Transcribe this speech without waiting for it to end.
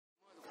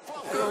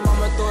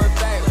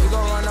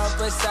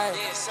say.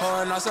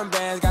 Holding on some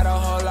bands, got a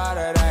whole lot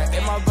of that.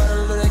 If my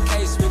brother do the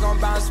case, we gon'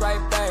 bounce right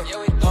back.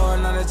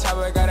 Holding on the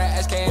chopper, got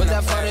a SK in with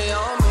the that 40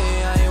 on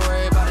me, I ain't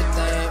worried about a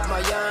thing. My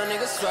young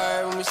niggas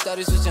swerve when we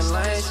steady switching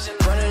lanes.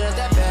 Running at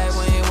that bag,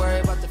 we ain't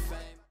worried about the fame.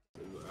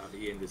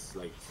 I'm eating this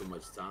like so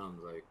much time,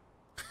 like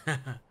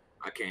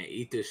I can't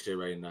eat this shit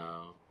right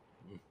now.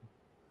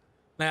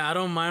 Like, I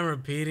don't mind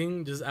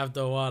repeating, just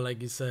after a while,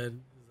 like you said,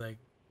 it's like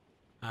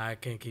I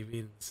can't keep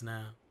eating this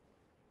now.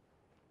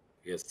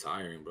 It's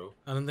tiring, bro.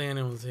 I don't think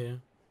anyone's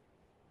here.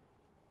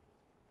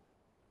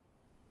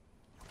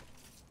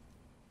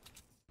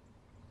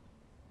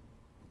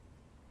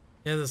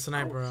 Yeah, the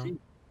sniper. Oh,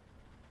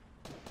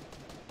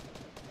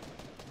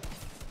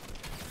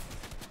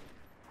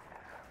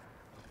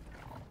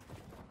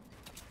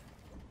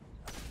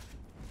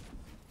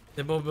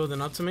 They're both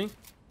building up to me.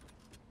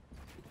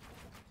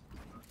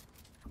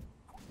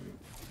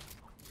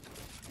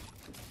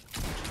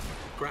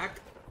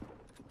 Cracked.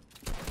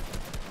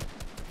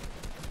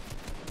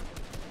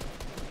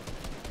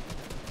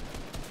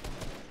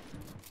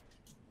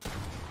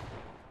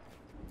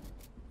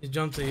 He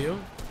jumped to you.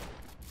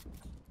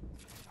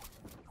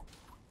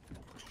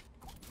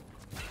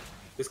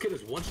 This kid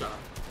is one shot.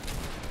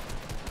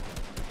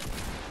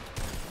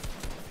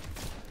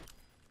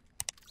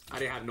 I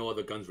didn't have no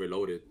other guns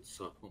reloaded,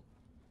 so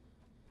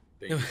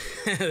thank you.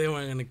 They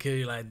weren't gonna kill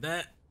you like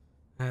that.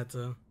 I had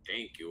to.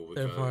 Thank you,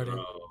 Third because, party.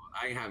 bro,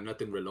 I ain't have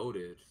nothing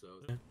reloaded, so.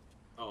 Yeah.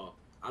 Oh,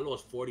 I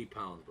lost 40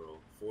 pounds, bro.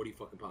 40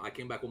 fucking pounds. I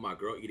came back with my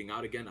girl eating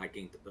out again. I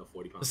gained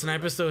 40 pounds. The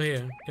sniper's still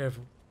here.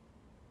 Careful.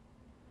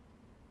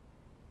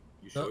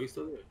 You sure he's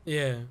still there?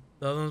 Yeah,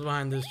 the other one's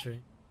behind this tree.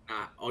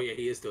 Nah. Oh yeah,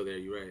 he is still there.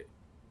 You're right.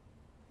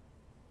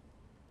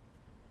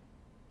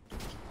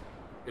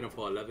 Hit him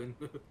for 11.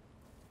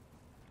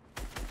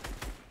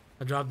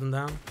 I dropped him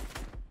down.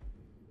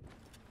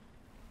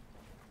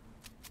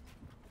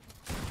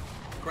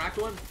 Cracked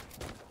one.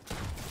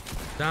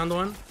 Downed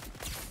one.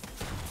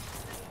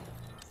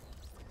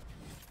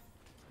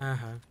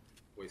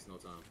 Waste no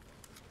time.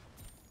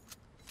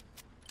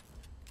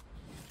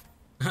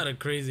 Had a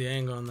crazy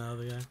angle on the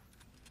other guy.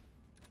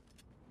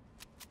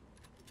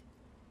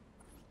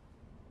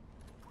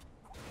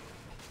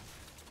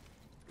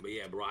 But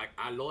yeah, bro,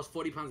 I lost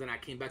 40 pounds and I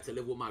came back to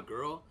live with my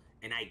girl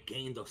and I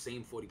gained the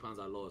same 40 pounds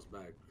I lost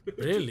back.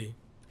 Really?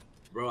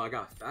 Bro, I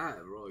got fat,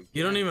 bro.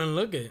 You don't even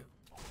look it.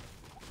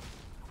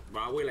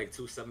 Bro, I weigh like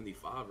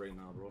 275 right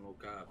now, bro. No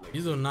cap. Like,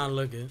 You do not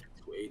look it.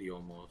 280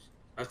 almost.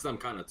 That's because I'm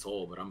kind of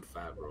tall, but I'm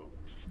fat, bro.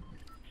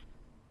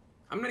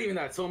 I'm not even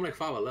that tall. I'm like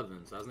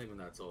 5'11", so that's not even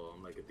that tall.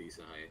 I'm like a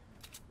decent height.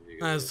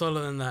 It's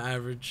taller than the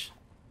average.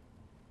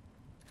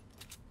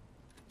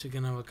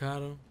 Chicken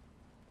avocado.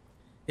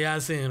 Yeah, I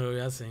seen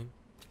it, I seen.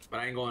 But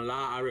I ain't gonna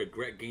lie, I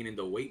regret gaining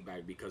the weight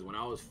back because when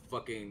I was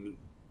fucking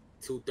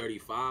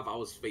 235, I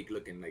was fake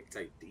looking like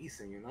type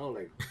decent, you know,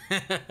 like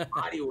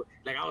body.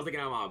 Like I was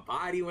looking at my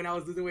body when I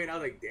was losing weight. And I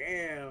was like,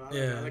 damn,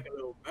 I look a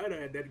little better,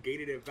 and then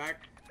gained it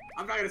back.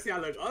 I'm not gonna say I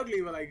look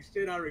ugly, but like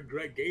shit, I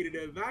regret gaining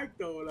it back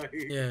though. Like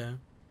yeah,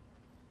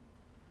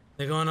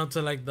 they're going up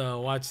to like the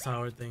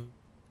watchtower thing.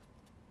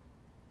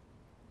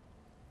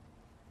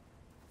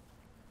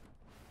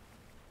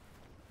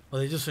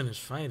 Well, they just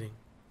finished fighting.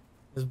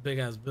 There's big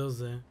ass bills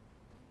there.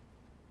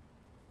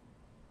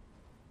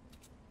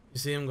 You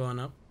see him going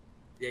up?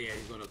 Yeah,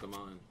 he's going up the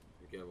mountain.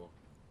 Be careful.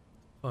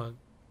 Fuck.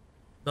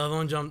 The other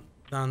one jumped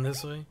down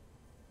this way.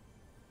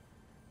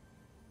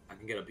 I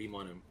can get a beam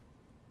on him.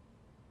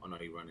 Oh no,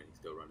 he's running. He's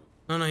still running.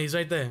 No, he's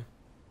right there.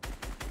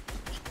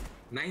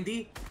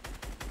 90?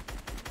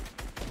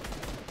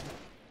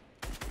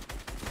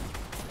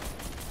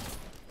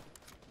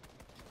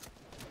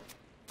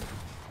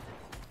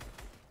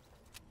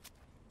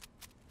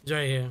 He's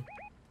right here.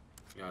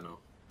 Yeah, I know.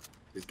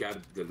 Just got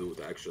the loot,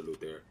 the extra loot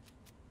there.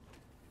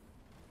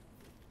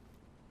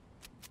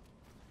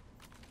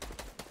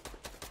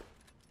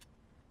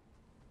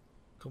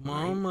 Come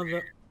on,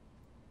 mother.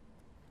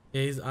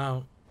 Yeah, he's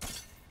out.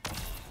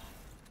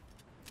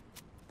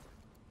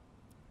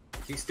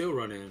 He's still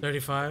running.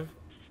 35.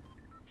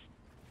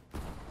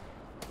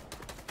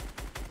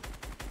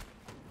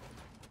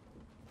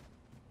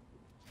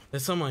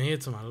 There's someone here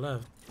to my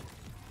left.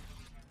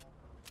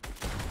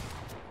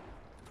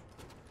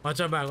 Watch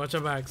our back, watch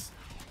our backs.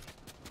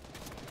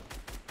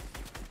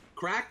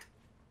 Cracked?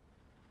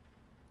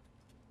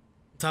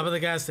 Top of the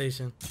gas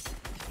station.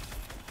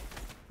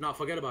 No,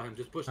 forget about him.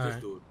 Just push All this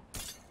right. dude.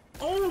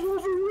 Oh,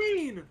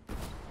 Wolverine!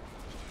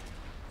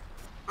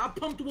 I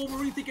pumped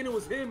Wolverine thinking it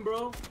was him,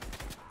 bro.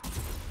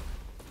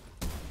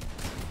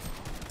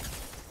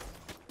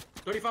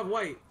 35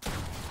 white.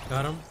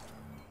 Got him.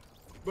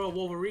 Bro,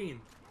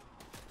 Wolverine.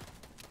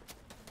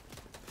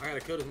 I gotta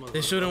kill this motherfucker.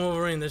 They're shooting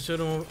Wolverine. They're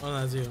shooting Wolverine. Oh,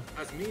 that's you.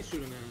 That's me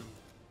shooting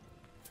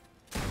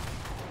at him.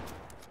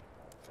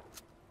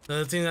 The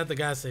other team's at the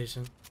gas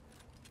station.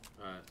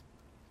 Alright.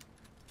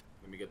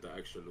 Let me get the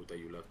extra loot that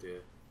you left here.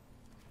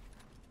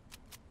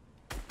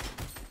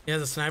 He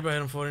has a sniper,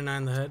 hit him 49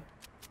 in the head.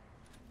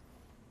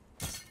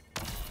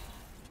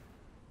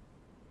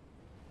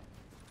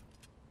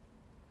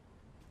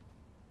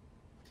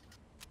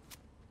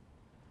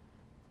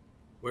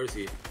 Where is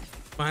he?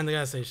 Behind the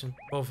gas station.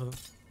 Both of them.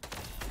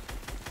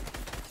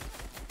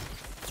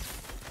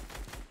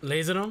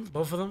 Lasered them.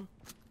 Both of them.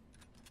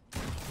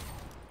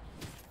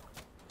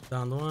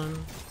 Down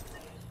one.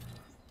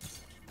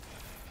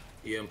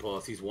 He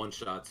impulse. He's one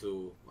shot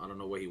too. I don't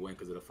know where he went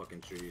because of the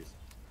fucking trees.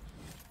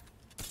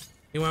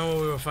 He went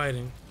where we were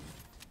fighting.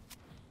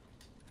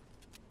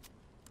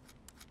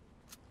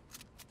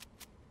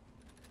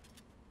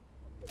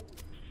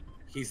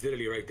 He's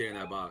literally right there in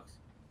that box.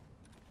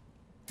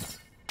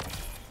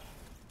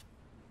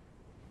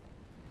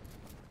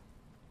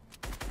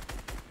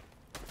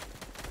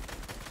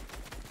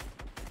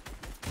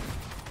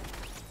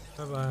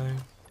 Bye bye.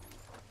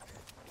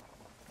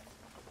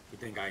 You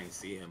think I ain't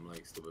see him,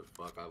 like, stupid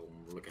fuck?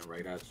 I'm looking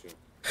right at you.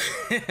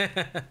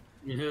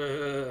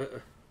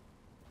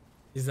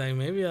 He's like,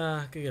 maybe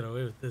I could get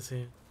away with this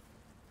here.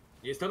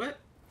 ¿Y esta vez?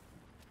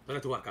 Dale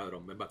tú,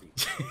 cabrón, ven papi.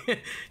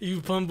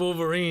 You pump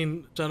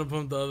Wolverine trying to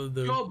pump the other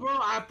dude. Yo, bro,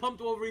 I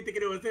pumped Wolverine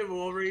thinking it was him, but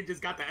Wolverine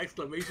just got the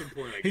exclamation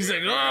point. Like, He's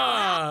like,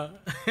 ah!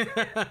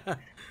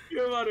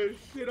 You're about to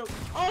shit up.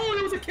 Oh,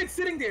 there was a kid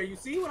sitting there. You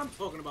see what I'm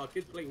talking about?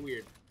 Kids play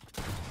weird.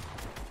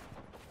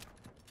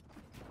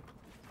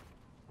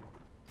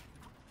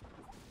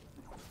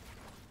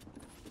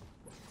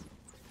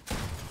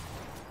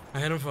 I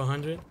hit him for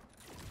 100.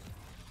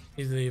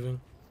 He's leaving.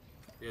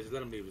 Yeah, just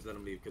let him leave. Just let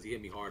him leave. Because he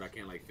hit me hard. I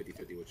can't, like,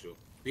 50-50 with you.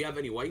 Do you have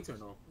any whites or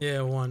no?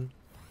 Yeah, one.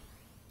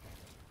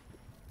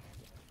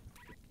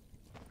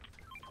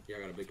 Yeah, I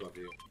got a big block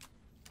for you.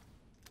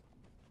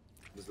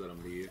 Just let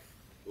him leave.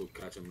 We'll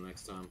catch him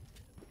next time.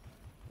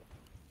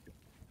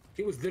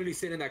 He was literally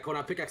sitting in that corner.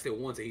 I pickaxed it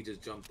once and he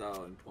just jumped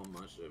out and pumped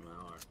my shit, man.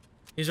 Hard.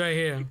 He's right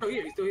here. He's still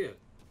here. He's still here.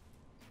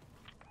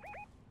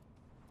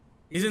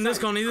 He's in this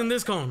cone. He's in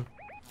this cone.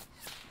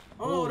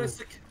 Oh, that's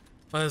sick.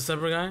 Oh, that's a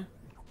separate guy?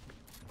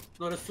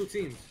 No, that's two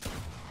teams.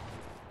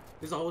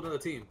 There's a whole other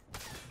team.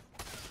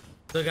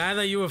 The guy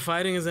that you were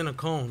fighting is in a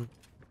cone.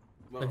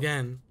 Well,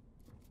 Again.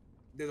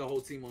 There's a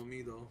whole team on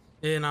me, though.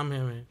 Yeah, and I'm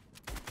here, man.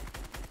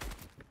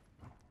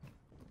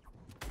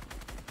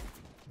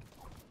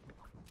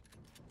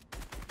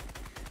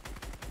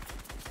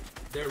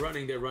 They're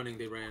running. They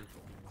ran.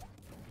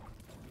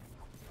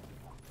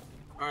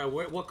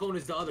 Alright, what cone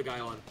is the other guy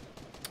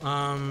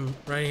on?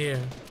 Right here.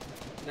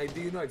 Like,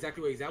 do you know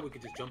exactly where he's at? We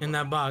could just jump In on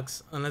that him.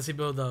 box, unless he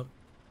build up.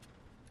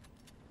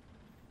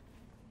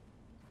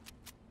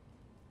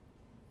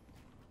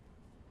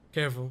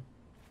 Careful.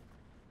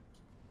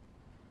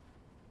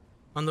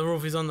 On the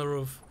roof, he's on the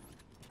roof.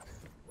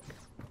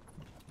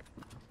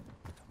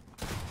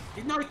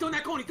 He's still in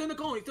that cone. He's still in the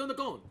cone. He's still in the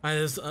cone. Alright,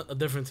 there's a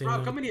different team. Bro,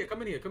 man. come in here.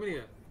 Come in here. Come in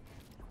here.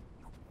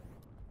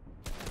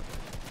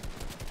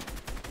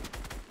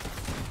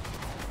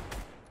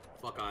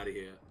 Fuck out of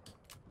here.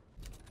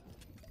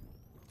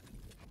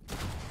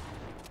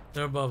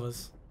 They're above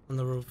us, on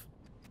the roof.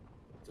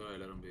 Sorry,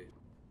 let him be.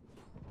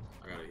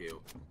 I gotta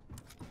heal.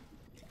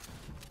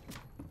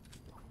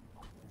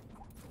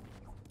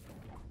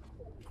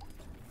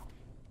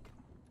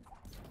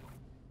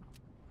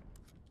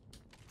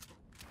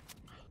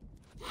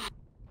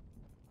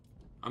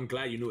 I'm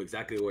glad you knew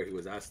exactly where he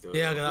was at still.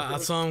 Yeah,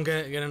 'cause I saw him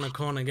get in the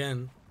cone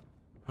again.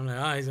 I'm like,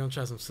 ah, he's gonna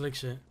try some slick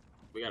shit.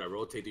 We gotta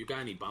rotate. Do you got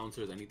any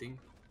bouncers, anything?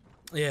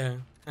 Yeah,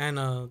 and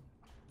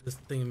this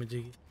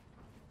thingamajiggy.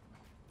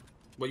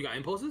 What, you got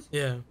impulses?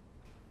 Yeah.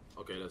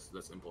 Okay,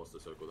 let's impulse the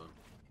circle then.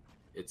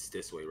 It's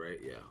this way, right?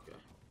 Yeah, okay.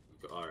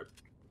 Alright.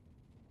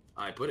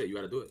 Alright, put it. You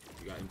gotta do it.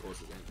 You got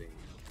impulses, anything.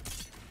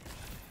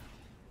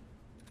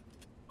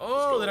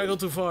 Oh, did I go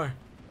too far?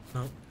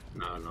 No.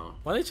 No.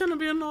 Why are they trying to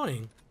be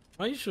annoying?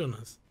 Why are you shooting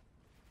us?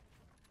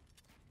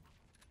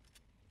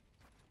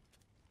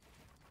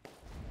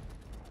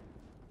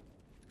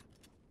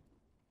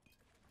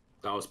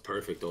 That was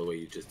perfect, though, the way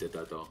you just did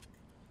that, though.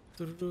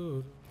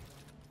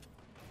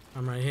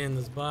 I'm right here in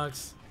this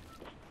box.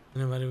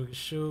 Anybody we can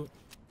shoot?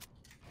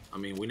 I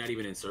mean, we're not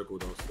even in circle,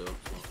 though, still. So.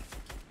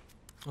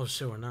 Oh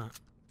shit, we're not.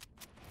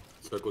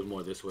 Circle's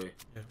more this way.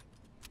 Yeah.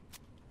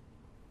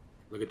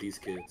 Look at these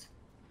kids.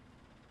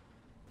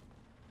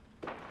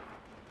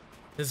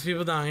 There's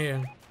people down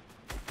here.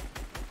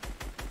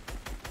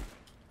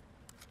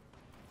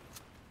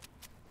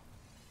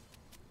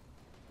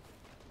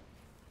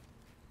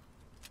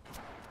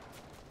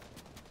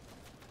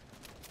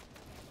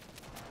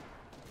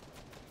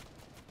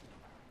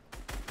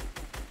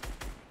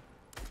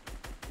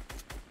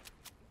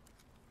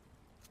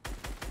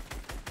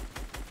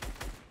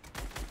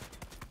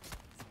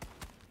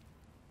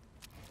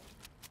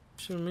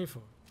 Shooting me for?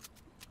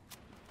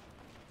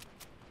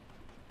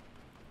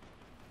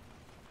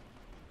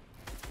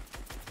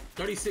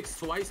 36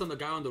 twice on the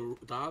guy on the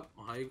top.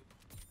 Height.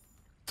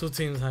 Two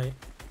teams height.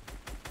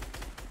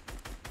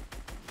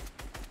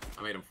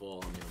 I made him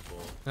fall.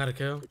 Got a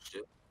kill. Good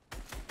shit.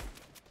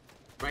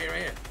 Right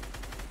here.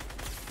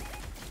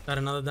 Got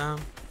another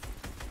down.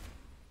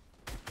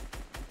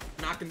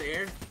 Knocked in the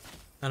air.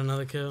 Got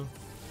another kill.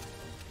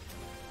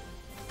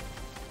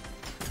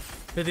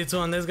 52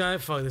 on this guy.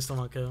 Fuck, this still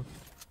my kill.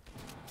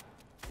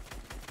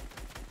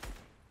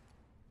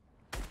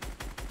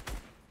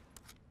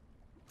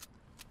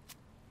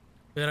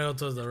 We gotta go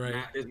towards the right.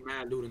 There's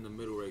mad loot in the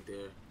middle right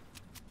there.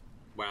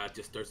 Where I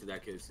just thirsted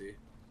that kid, see?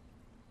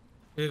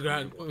 We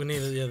need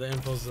the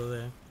impulse are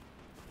there.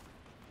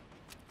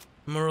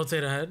 I'm gonna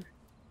rotate ahead.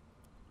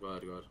 Go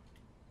ahead, go ahead.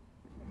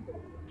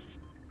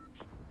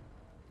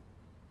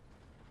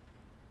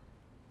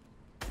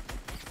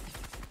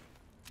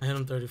 I hit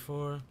him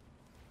 34.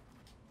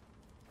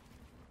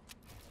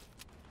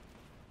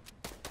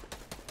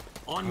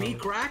 On me,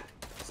 crack.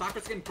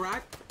 Soccer skin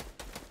crack.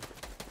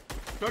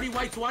 30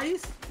 white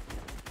twice.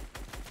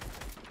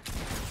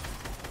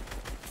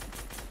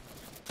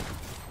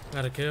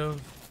 Got a kill.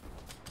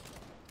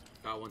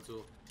 Got one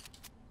too.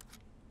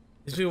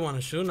 These people want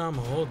to shoot now. I'm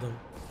gonna hold them.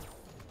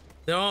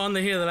 They're all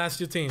under here. The last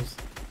two teams.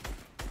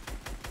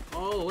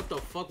 Oh, what the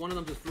fuck? One of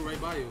them just flew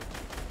right by you.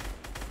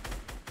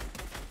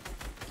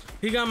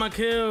 He got my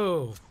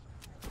kill.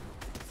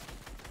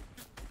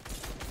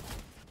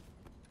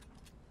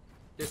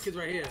 This kid's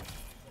right here.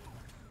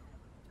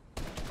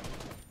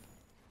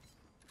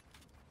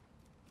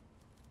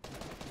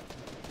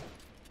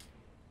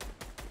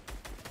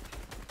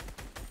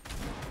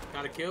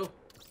 Got a kill.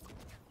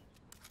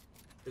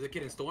 There's a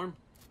kid in storm.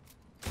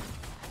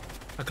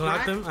 I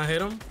clocked him. I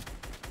hit him.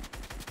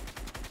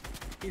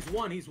 He's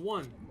one. He's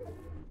one.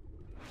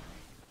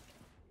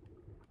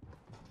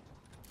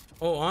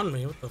 Oh, on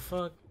me. What the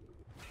fuck?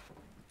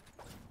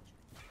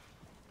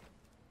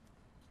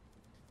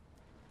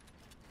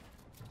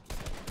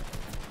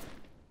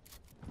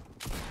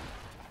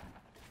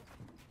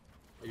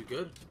 Are you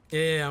good?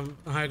 Yeah, I'm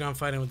high ground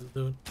fighting with the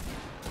dude.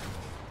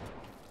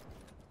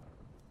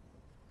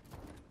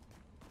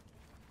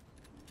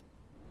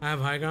 I have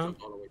high ground.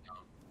 All the way down.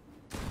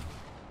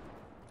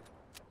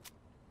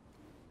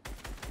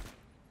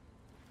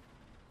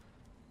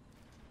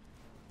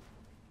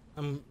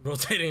 I'm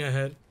rotating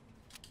ahead.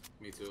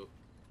 Me too.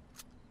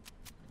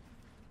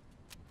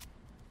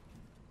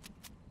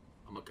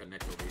 I'm gonna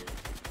connect over here.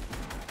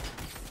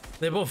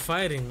 They're both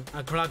fighting.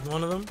 I clocked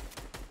one of them.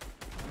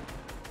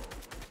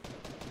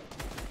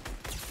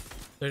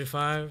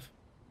 35.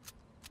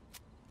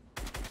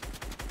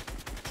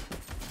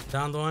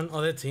 Downed one.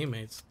 Oh, they're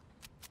teammates.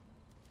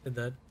 They're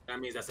dead.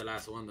 That means that's the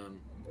last one then.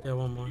 Yeah,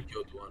 one more. You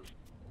killed one.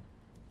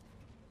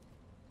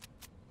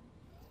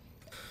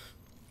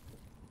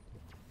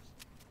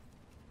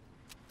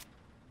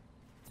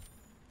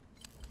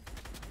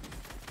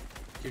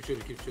 Keep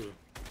shooting, keep shooting.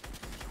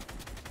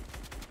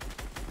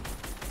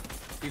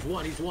 He's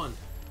one, he's one.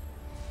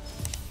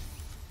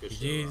 Good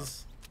shit, Jeez.